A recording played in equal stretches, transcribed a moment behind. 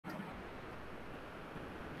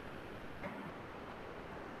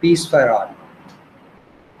Peace for all.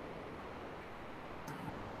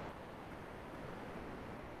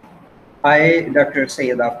 I, Dr.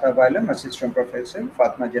 Syed Aftab, Assistant Professor,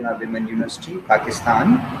 Fatma Janab Women University,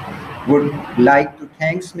 Pakistan, would like to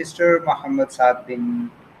thank Mr. Muhammad Saad bin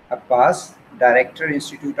Abbas, Director,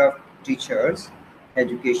 Institute of Teachers,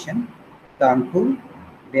 Education, Tangpur,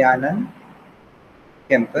 Bayanan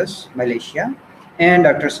Campus, Malaysia, and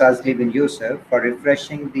Dr. Sazli bin Yusuf for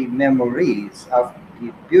refreshing the memories of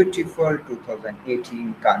the beautiful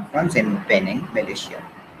 2018 conference in Penang, Malaysia.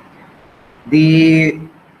 The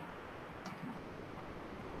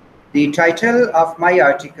title of my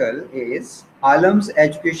article is Alam's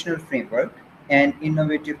Educational Framework, an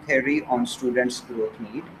Innovative Theory on Students' Growth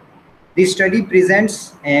Need. This study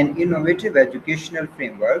presents an innovative educational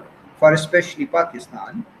framework for especially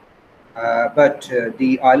Pakistan, but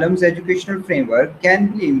the Alam's educational framework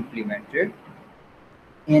can be implemented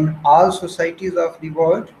in all societies of the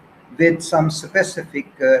world with some specific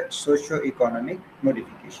socio-economic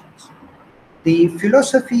modifications. The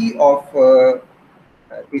philosophy of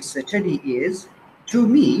this study is, to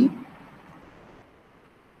me,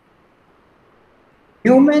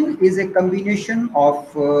 human is a combination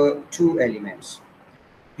of two elements,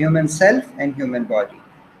 human self and human body.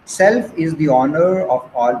 Self is the owner of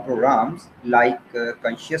all programs like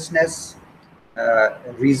consciousness,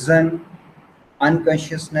 reason,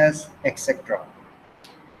 unconsciousness, etc.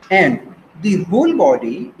 And the whole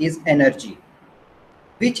body is energy,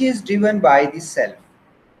 which is driven by the self.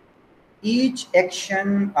 Each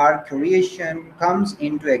action or creation comes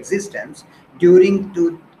into existence during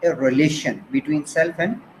a relation between self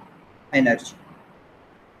and energy.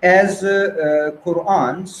 As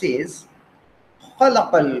Quran says,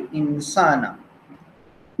 خَلَقَ الْإِنسَانَ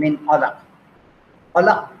مِنْ عَلَقٍ.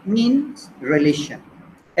 Alaq means relation.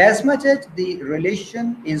 As much as the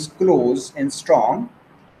relation is close and strong,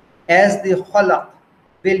 as the khalaq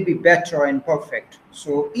will be better and perfect.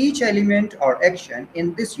 So each element or action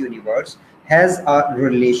in this universe has a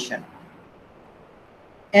relation.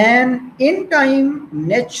 An in time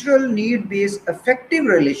natural need-based affective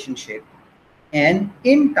relationship and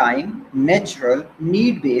in time natural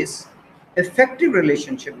need-based affective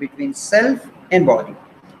relationship between self and body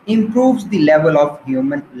improves the level of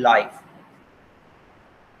human life.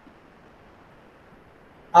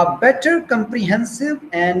 A better comprehensive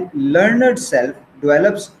and learned self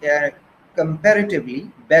develops a comparatively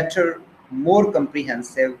better, more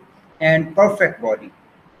comprehensive and perfect body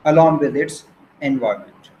along with its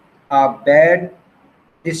environment. A bad,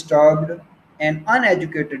 disturbed and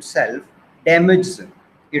uneducated self damages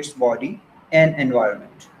its body and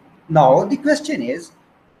environment. Now the question is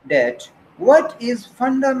that what is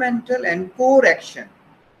fundamental and core action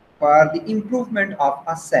for the improvement of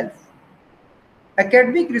a self?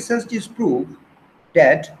 Academic research is proved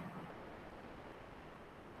that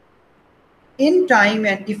in time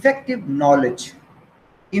and effective knowledge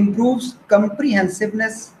improves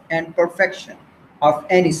comprehensiveness and perfection of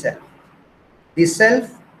any self. The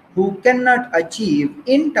self who cannot achieve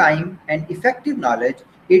in time and effective knowledge,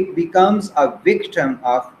 it becomes a victim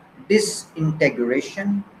of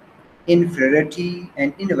disintegration, inferiority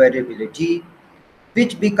and inevitability,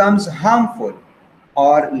 which becomes harmful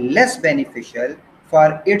or less beneficial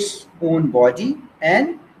for its own body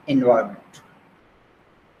and environment.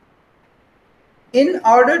 In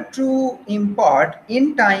order to impart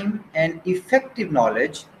in time and effective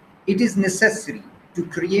knowledge, it is necessary to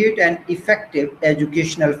create an effective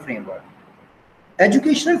educational framework.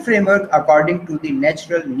 Educational framework according to the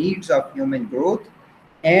natural needs of human growth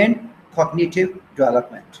and cognitive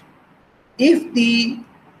development. If the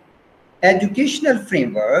educational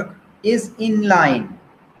framework is in line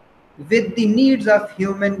with the needs of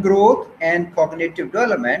human growth and cognitive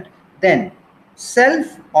development, then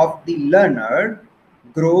self of the learner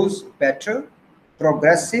grows better,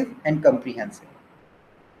 progressive and comprehensive.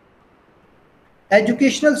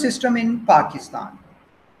 Educational system in Pakistan.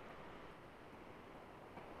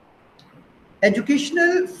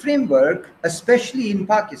 Educational framework, especially in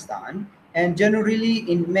Pakistan and generally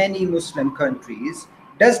in many Muslim countries,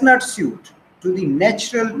 does not suit to the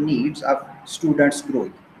natural needs of students'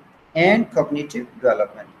 growth and cognitive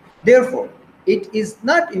development. Therefore, it is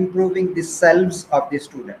not improving the selves of the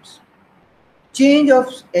students. Change of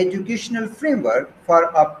educational framework for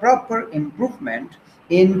a proper improvement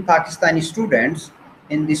in Pakistani students,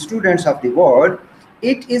 in the students of the world,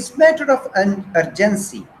 it is matter of an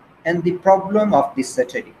urgency and the problem of this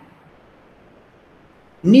study.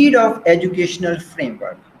 Need of educational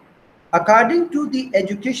framework. According to the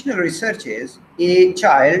educational researches, a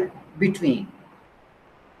child between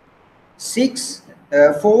 6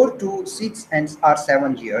 4 to 6 and or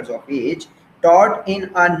 7 years of age taught in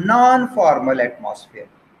a non-formal atmosphere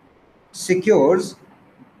secures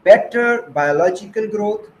better biological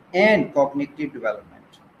growth and cognitive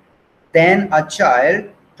development than a child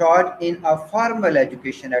taught in a formal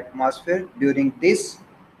education atmosphere during this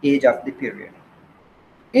age of the period.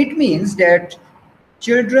 It means that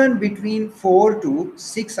children between 4 to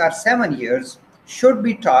 6 or 7 years should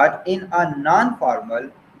be taught in a non-formal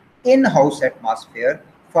in-house atmosphere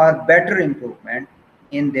for better improvement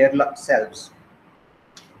in their selves.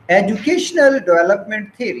 Educational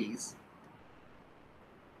development theories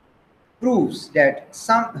proves that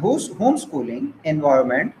some homeschooling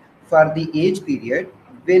environment for the age period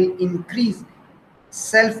will increase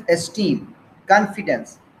self-esteem,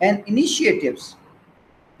 confidence, and initiatives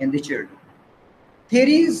in the children.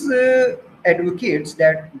 Theories advocates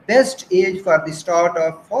that best age for the start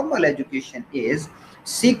of formal education is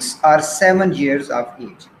 6 or 7 years of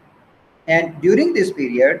age. And during this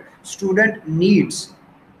period, student needs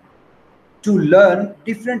to learn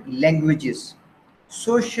different languages,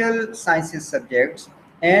 social sciences subjects,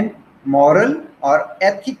 and moral or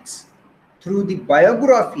ethics through the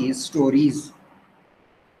biographies, stories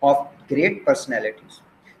of great personalities.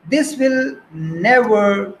 This will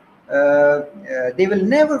never, they will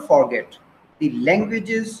never forget the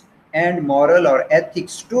languages and moral or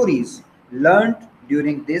ethics stories learned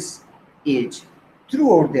during this age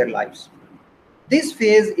throughout their lives. This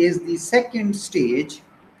phase is the second stage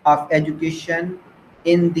of education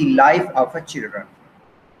in the life of a children.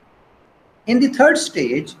 In the third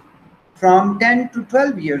stage, from 10 to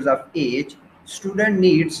 12 years of age, student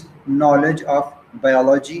needs knowledge of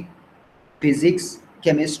biology, physics,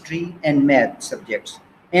 chemistry, and math subjects,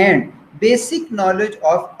 and basic knowledge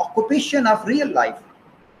of occupation of real life,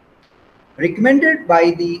 recommended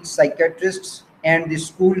by the psychiatrists and the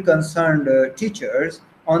school concerned teachers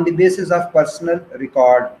on the basis of personal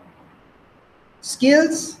record.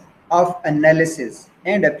 Skills of analysis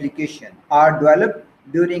and application are developed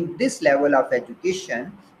during this level of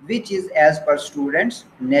education, which is as per students'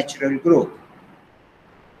 natural growth.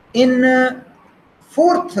 In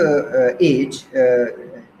fourth age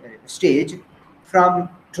stage, from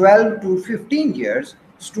 12 to 15 years,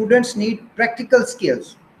 students need practical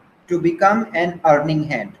skills to become an earning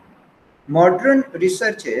hand. Modern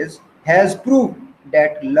researches has proved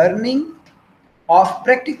that learning of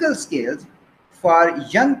practical skills for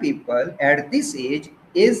young people at this age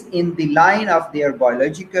is in the line of their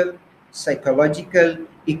biological, psychological,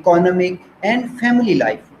 economic, and family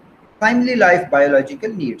life biological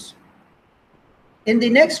needs. In the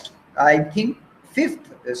next, I think, fifth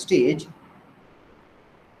stage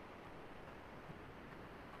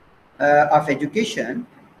of education,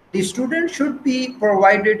 the student should be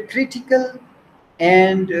provided critical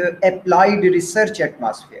and applied research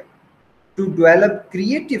atmosphere to develop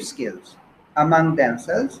creative skills among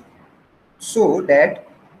themselves so that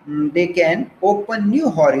they can open new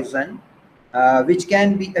horizon which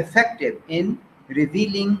can be effective in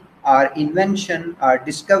revealing our invention or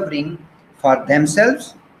discovering for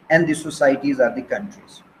themselves and the societies or the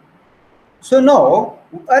countries. So now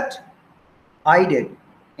what I did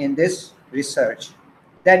in this research,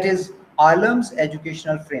 that is Alam's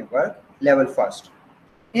educational framework level first.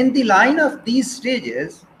 In the line of these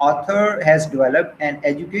stages, author has developed an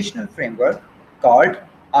educational framework called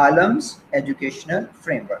Alam's educational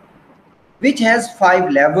framework, which has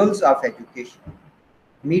 5 levels of education.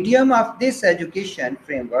 Medium of this education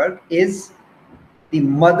framework is the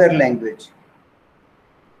mother language,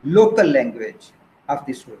 local language of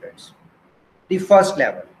the students. The first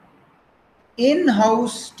level.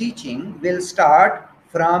 In-house teaching will start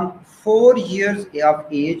from 4 years of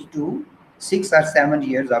age to 6 or 7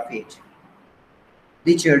 years of age.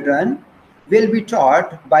 The children will be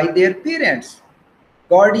taught by their parents,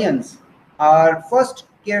 guardians, or first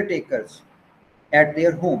caretakers at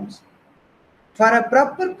their homes. For a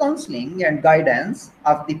proper counseling and guidance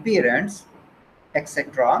of the parents,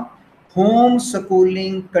 etc., home school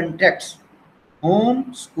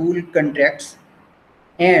contracts,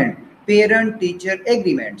 and parent-teacher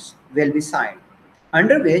agreements will be signed,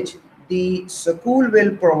 under which the school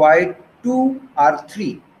will provide 2 or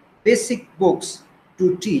 3 basic books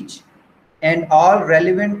to teach and all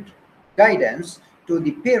relevant guidance to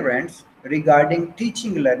the parents regarding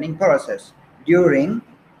teaching learning process. During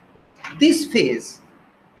this phase,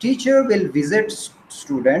 teacher will visit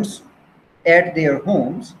students at their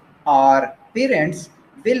homes or parents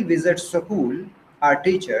will visit school or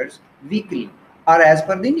teachers weekly or as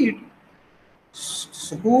per the need.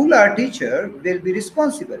 School or teacher will be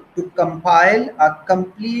responsible to compile a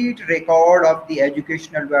complete record of the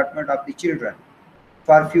educational development of the children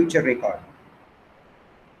for future record.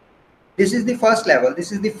 This is the first level.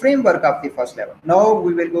 This is the framework of the first level. Now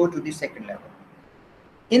we will go to the second level.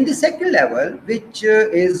 In the second level, which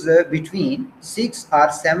is between 6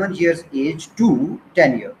 or 7 years age to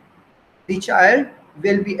 10 years, the child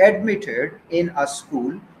will be admitted in a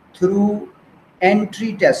school through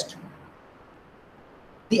entry test.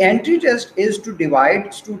 The entry test is to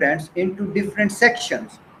divide students into different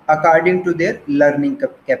sections according to their learning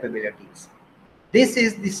capabilities. This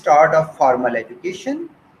is the start of formal education,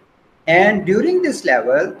 and during this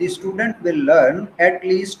level, the student will learn at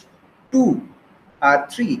least 2 or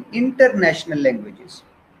 3 international languages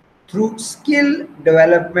through skill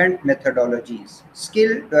development methodologies.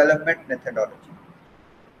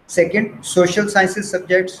 Second, social sciences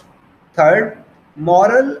subjects. Third,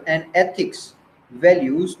 moral and ethics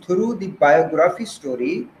values through the biography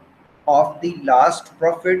story of the last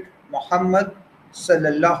prophet Muhammad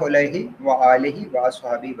sallallahu alaihi wa alihi wa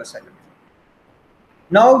sahbihi wasallam.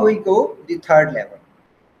 Now we go the third level.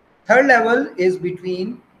 Third level is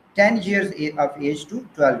between 10 years of age to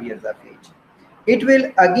 12 years of age. It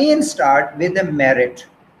will again start with a merit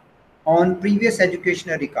on previous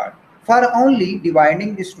educational record for only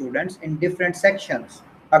dividing the students in different sections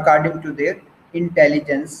according to their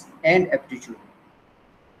intelligence and aptitude.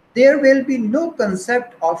 There will be no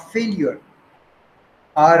concept of failure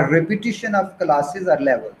or repetition of classes or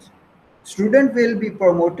levels. Students will be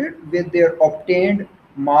promoted with their obtained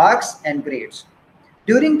marks and grades.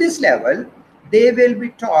 During this level, they will be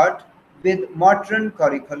taught with modern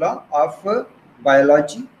curricula of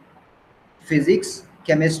biology, physics,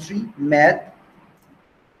 chemistry, math,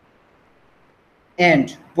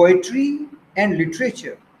 and poetry and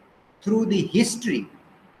literature through the history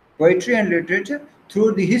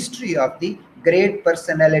of the great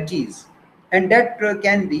personalities, and that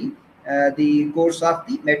can be the course of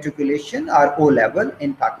the matriculation or O level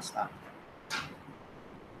in Pakistan.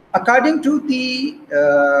 According to the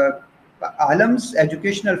Alam's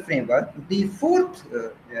educational framework, the fourth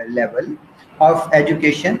level of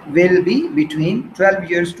education will be between 12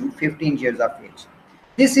 years to 15 years of age.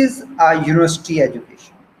 This is a university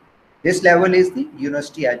education. This level is the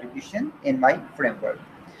university education in my framework,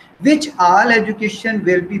 which all education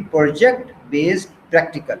will be project-based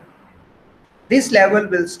practical. This level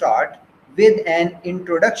will start with an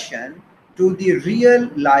introduction to the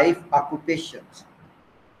real-life occupations.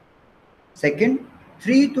 Second,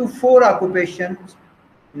 3 to 4 occupations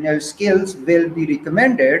skills will be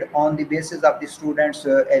recommended on the basis of the students'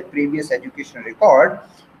 previous educational record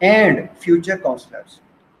and future counselors.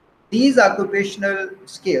 These occupational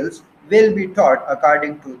skills will be taught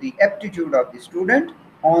according to the aptitude of the student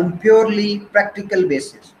on purely practical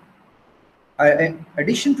basis. In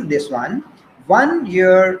addition to this one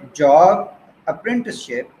year job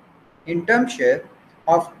apprenticeship internship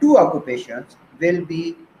of 2 occupations will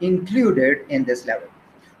be included in this level.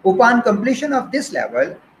 Upon completion of this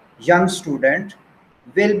level, young student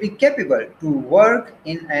will be capable to work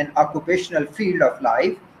in an occupational field of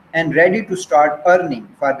life and ready to start earning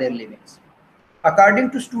for their livings. According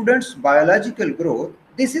to students' biological growth,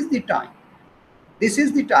 this is the time. This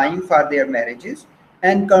is the time for their marriages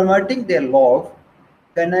and converting their loves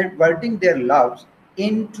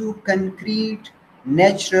into concrete,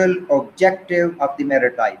 natural objective of the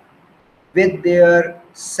marriage with their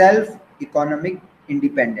self-economic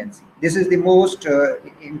independence. This is the most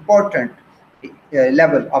important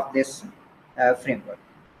level of this framework.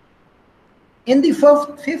 In the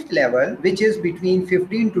fifth level, which is between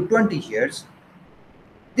 15 to 20 years,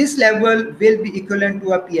 this level will be equivalent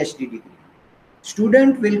to a PhD degree.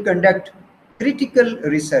 Student will conduct critical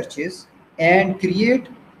researches and create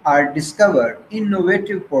or discover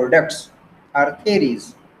innovative products or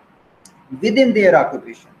theories within their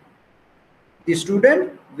occupation. The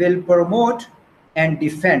student will promote and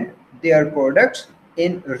defend their products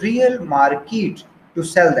in real market to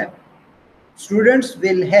sell them. Students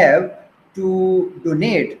will have to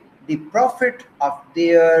donate the profit of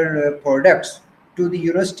their products to the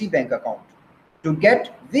university bank account to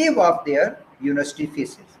get waive of their university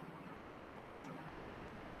fees.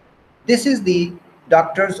 This is the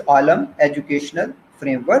Doctor's Alam educational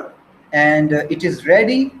framework, and it is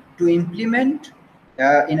ready to implement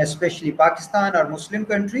in especially Pakistan or Muslim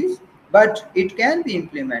countries, but it can be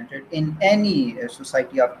implemented in any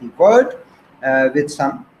society of the world with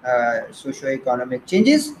some socio-economic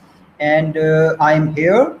changes. And I am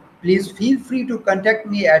here. Please feel free to contact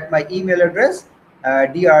me at my email address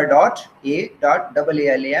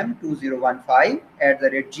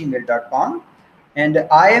dr.a.wallam2015@gmail.com, and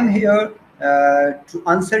I am here to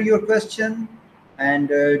answer your question and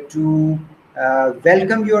to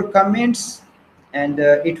welcome your comments and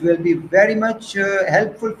it will be very much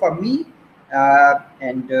helpful for me.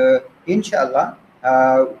 And inshallah,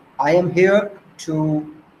 I am here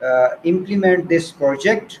to implement this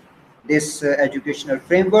project, this educational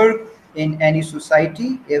framework in any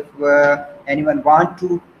society. If anyone want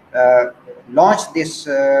to launch this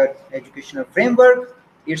educational framework,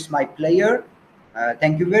 it's my pleasure.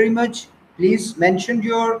 Thank you very much. Please mention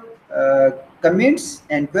your comments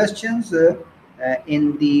and questions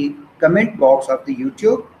in the comment box of the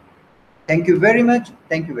YouTube. Thank you very much.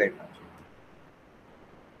 Thank you very much.